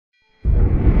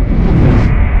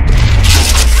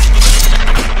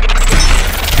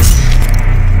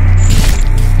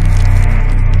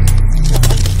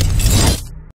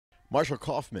Marshall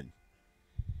Kaufman.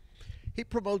 He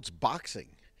promotes boxing.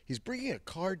 He's bringing a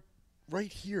card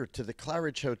right here to the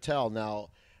Claridge Hotel. Now,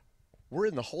 we're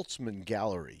in the Holtzman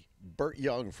Gallery. Burt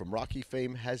Young from Rocky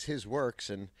fame has his works,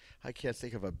 and I can't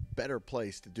think of a better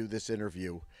place to do this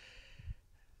interview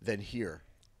than here.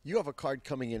 You have a card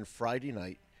coming in Friday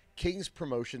night. King's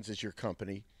Promotions is your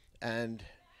company. And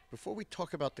before we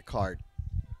talk about the card,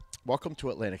 welcome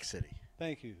to Atlantic City.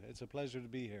 Thank you. It's a pleasure to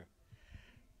be here.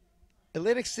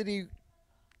 Atlantic City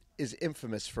is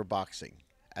infamous for boxing.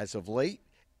 As of late,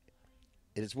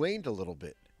 it has waned a little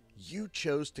bit. You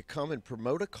chose to come and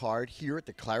promote a card here at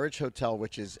the Claridge Hotel,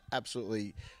 which is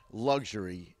absolutely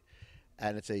luxury,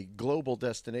 and it's a global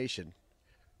destination.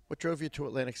 What drove you to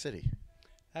Atlantic City?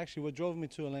 Actually, what drove me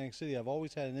to Atlantic City, I've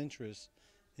always had an interest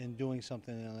in doing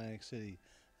something in Atlantic City.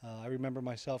 I remember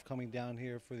myself coming down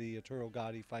here for the Arturo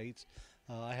Gatti fights.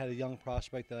 I had a young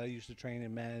prospect that I used to train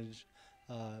and manage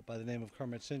by the name of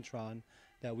Kermit Cintron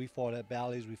that we fought at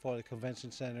Bally's, we fought at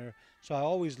Convention Center. So I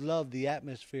always loved the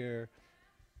atmosphere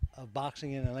of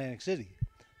boxing in Atlantic City.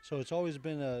 So it's always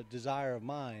been a desire of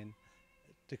mine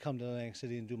to come to Atlantic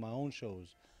City and do my own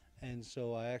shows. And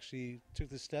so I actually took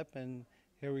the step, and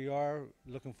here we are,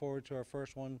 looking forward to our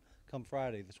first one come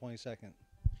Friday, the 22nd.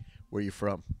 Where are you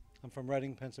from? I'm from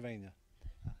Reading, Pennsylvania.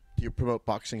 Do you promote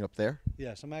boxing up there?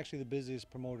 Yes, I'm actually the busiest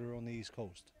promoter on the East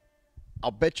Coast. I'll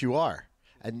bet you are.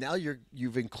 And now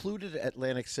you've included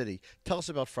Atlantic City. Tell us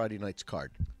about Friday night's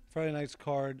card. Friday night's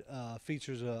card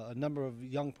features a number of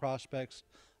young prospects.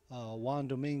 Juan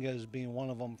Dominguez being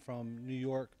one of them from New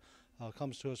York,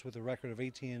 comes to us with a record of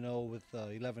 18-0 with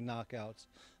 11 knockouts.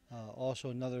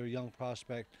 Also another young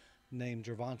prospect named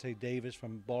Gervonta Davis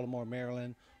from Baltimore,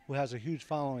 Maryland, who has a huge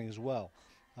following as well.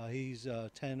 He's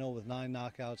 10-0 with 9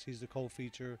 knockouts. He's the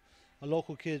co-feature. A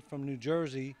local kid from New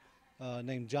Jersey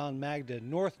named John Magda,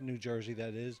 North New Jersey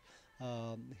that is.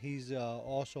 He's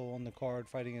also on the card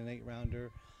fighting an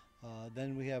 8-rounder.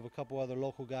 Then we have a couple other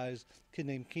local guys, a kid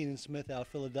named Keenan Smith out of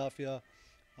Philadelphia.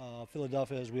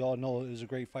 Philadelphia, as we all know, is a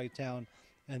great fight town.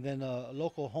 And then a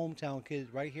local hometown kid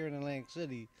right here in Atlantic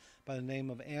City by the name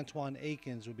of Antoine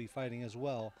Akins will be fighting as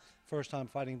well. First time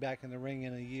fighting back in the ring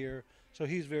in a year. So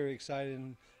he's very excited.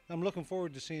 And I'm looking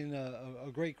forward to seeing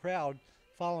a great crowd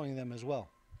following them as well.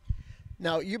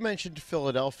 Now, you mentioned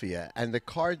Philadelphia, and the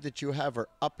card that you have are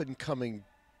up-and-coming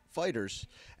fighters.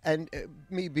 And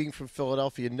me being from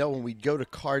Philadelphia, knowing we'd go to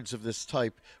cards of this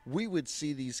type, we would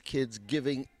see these kids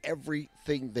giving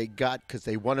everything they got because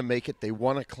they want to make it, they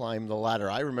want to climb the ladder.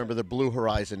 I remember the Blue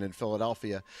Horizon in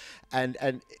Philadelphia. And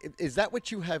is that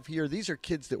what you have here? These are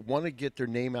kids that want to get their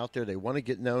name out there, they want to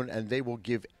get known, and they will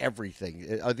give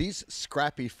everything. Are these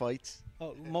scrappy fights?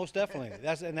 Oh, most definitely.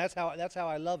 That's how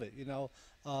I love it. You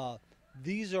know,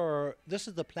 this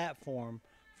is the platform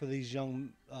for these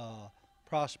young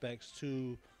prospects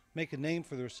to make a name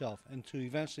for themselves and to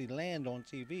eventually land on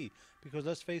TV. Because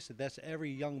let's face it, that's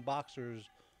every young boxer's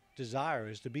desire,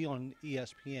 is to be on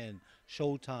ESPN,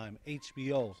 Showtime,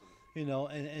 HBO. You know,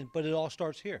 but it all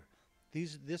starts here.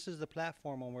 This is the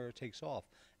platform on where it takes off,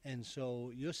 and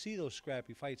so you'll see those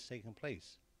scrappy fights taking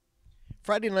place.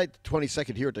 Friday night, the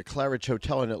 22nd, here at the Claridge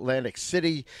Hotel in Atlantic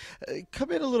City. Come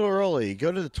in a little early.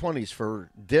 Go to the 20s for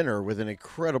dinner with an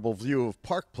incredible view of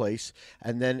Park Place,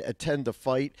 and then attend the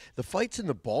fight. The fight's in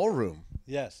the ballroom.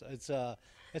 Yes, it's a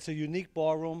unique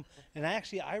ballroom. And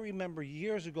actually, I remember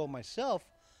years ago myself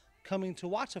coming to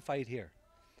watch a fight here.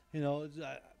 You know,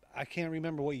 I can't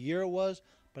remember what year it was,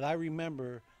 but I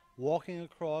remember walking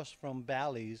across from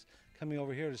Bally's, coming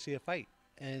over here to see a fight.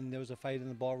 And there was a fight in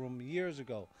the ballroom years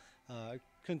ago. I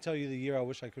couldn't tell you the year. I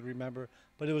wish I could remember,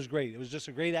 but it was great. It was just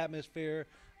a great atmosphere,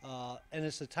 and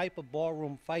it's the type of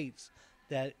ballroom fights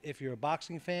that if you're a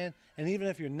boxing fan, and even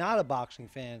if you're not a boxing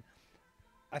fan,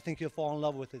 I think you'll fall in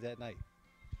love with it that night.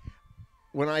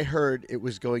 When I heard it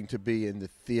was going to be in the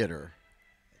theater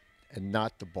and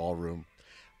not the ballroom,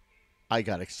 I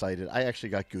got excited. I actually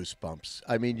got goosebumps.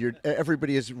 I mean,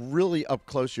 everybody is really up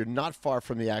close. You're not far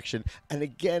from the action. And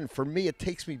again, for me, it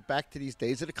takes me back to these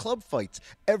days of the club fights.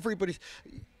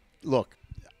 Look,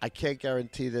 I can't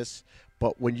guarantee this,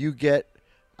 but when you get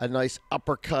a nice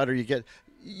uppercut or you can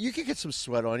get some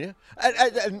sweat on you.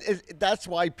 And that's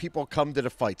why people come to the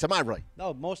fights. Am I right?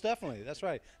 No, most definitely. That's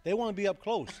right. They want to be up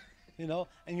close, you know,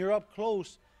 and you're up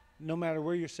close no matter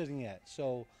where you're sitting at.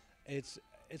 So it's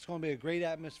going to be a great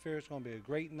atmosphere. It's going to be a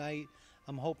great night.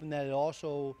 I'm hoping that it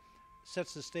also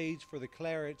sets the stage for the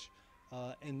Claridge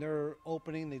in their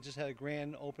opening. They just had a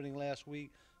grand opening last week.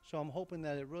 So I'm hoping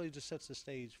that it really just sets the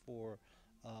stage for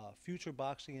future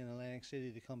boxing in Atlantic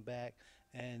City to come back.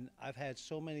 And I've had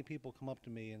so many people come up to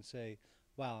me and say,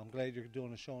 wow, I'm glad you're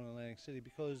doing a show in Atlantic City,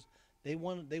 because They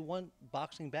want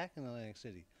boxing back in Atlantic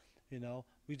City. You know,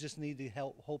 we just need to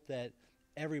hope that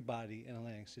everybody in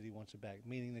Atlantic City wants it back,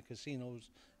 meaning the casinos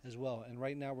as well. And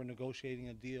right now we're negotiating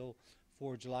a deal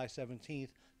for July 17th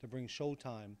to bring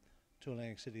Showtime to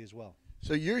Atlantic City as well.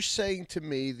 So you're saying to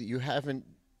me that you haven't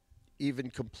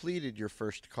even completed your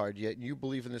first card yet, and you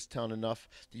believe in this town enough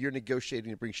that you're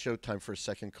negotiating to bring Showtime for a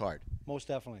second card. Most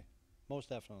definitely. Most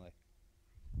definitely.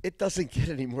 It doesn't get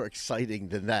any more exciting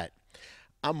than that.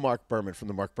 I'm Mark Berman from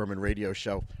the Mark Berman Radio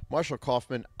Show. Marshall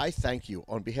Kaufman, I thank you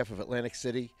on behalf of Atlantic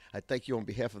City. I thank you on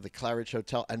behalf of the Claridge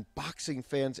Hotel and boxing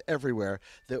fans everywhere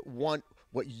that want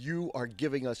what you are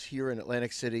giving us here in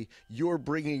Atlantic City. You're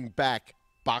bringing back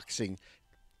boxing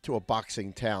to a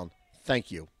boxing town. Thank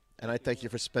you. And I thank you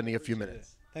for spending a few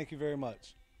minutes. Thank you very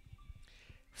much.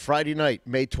 Friday night,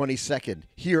 May 22nd,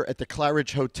 here at the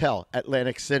Claridge Hotel,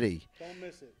 Atlantic City. Don't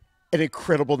miss it. An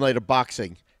incredible night of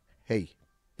boxing. Hey,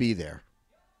 be there.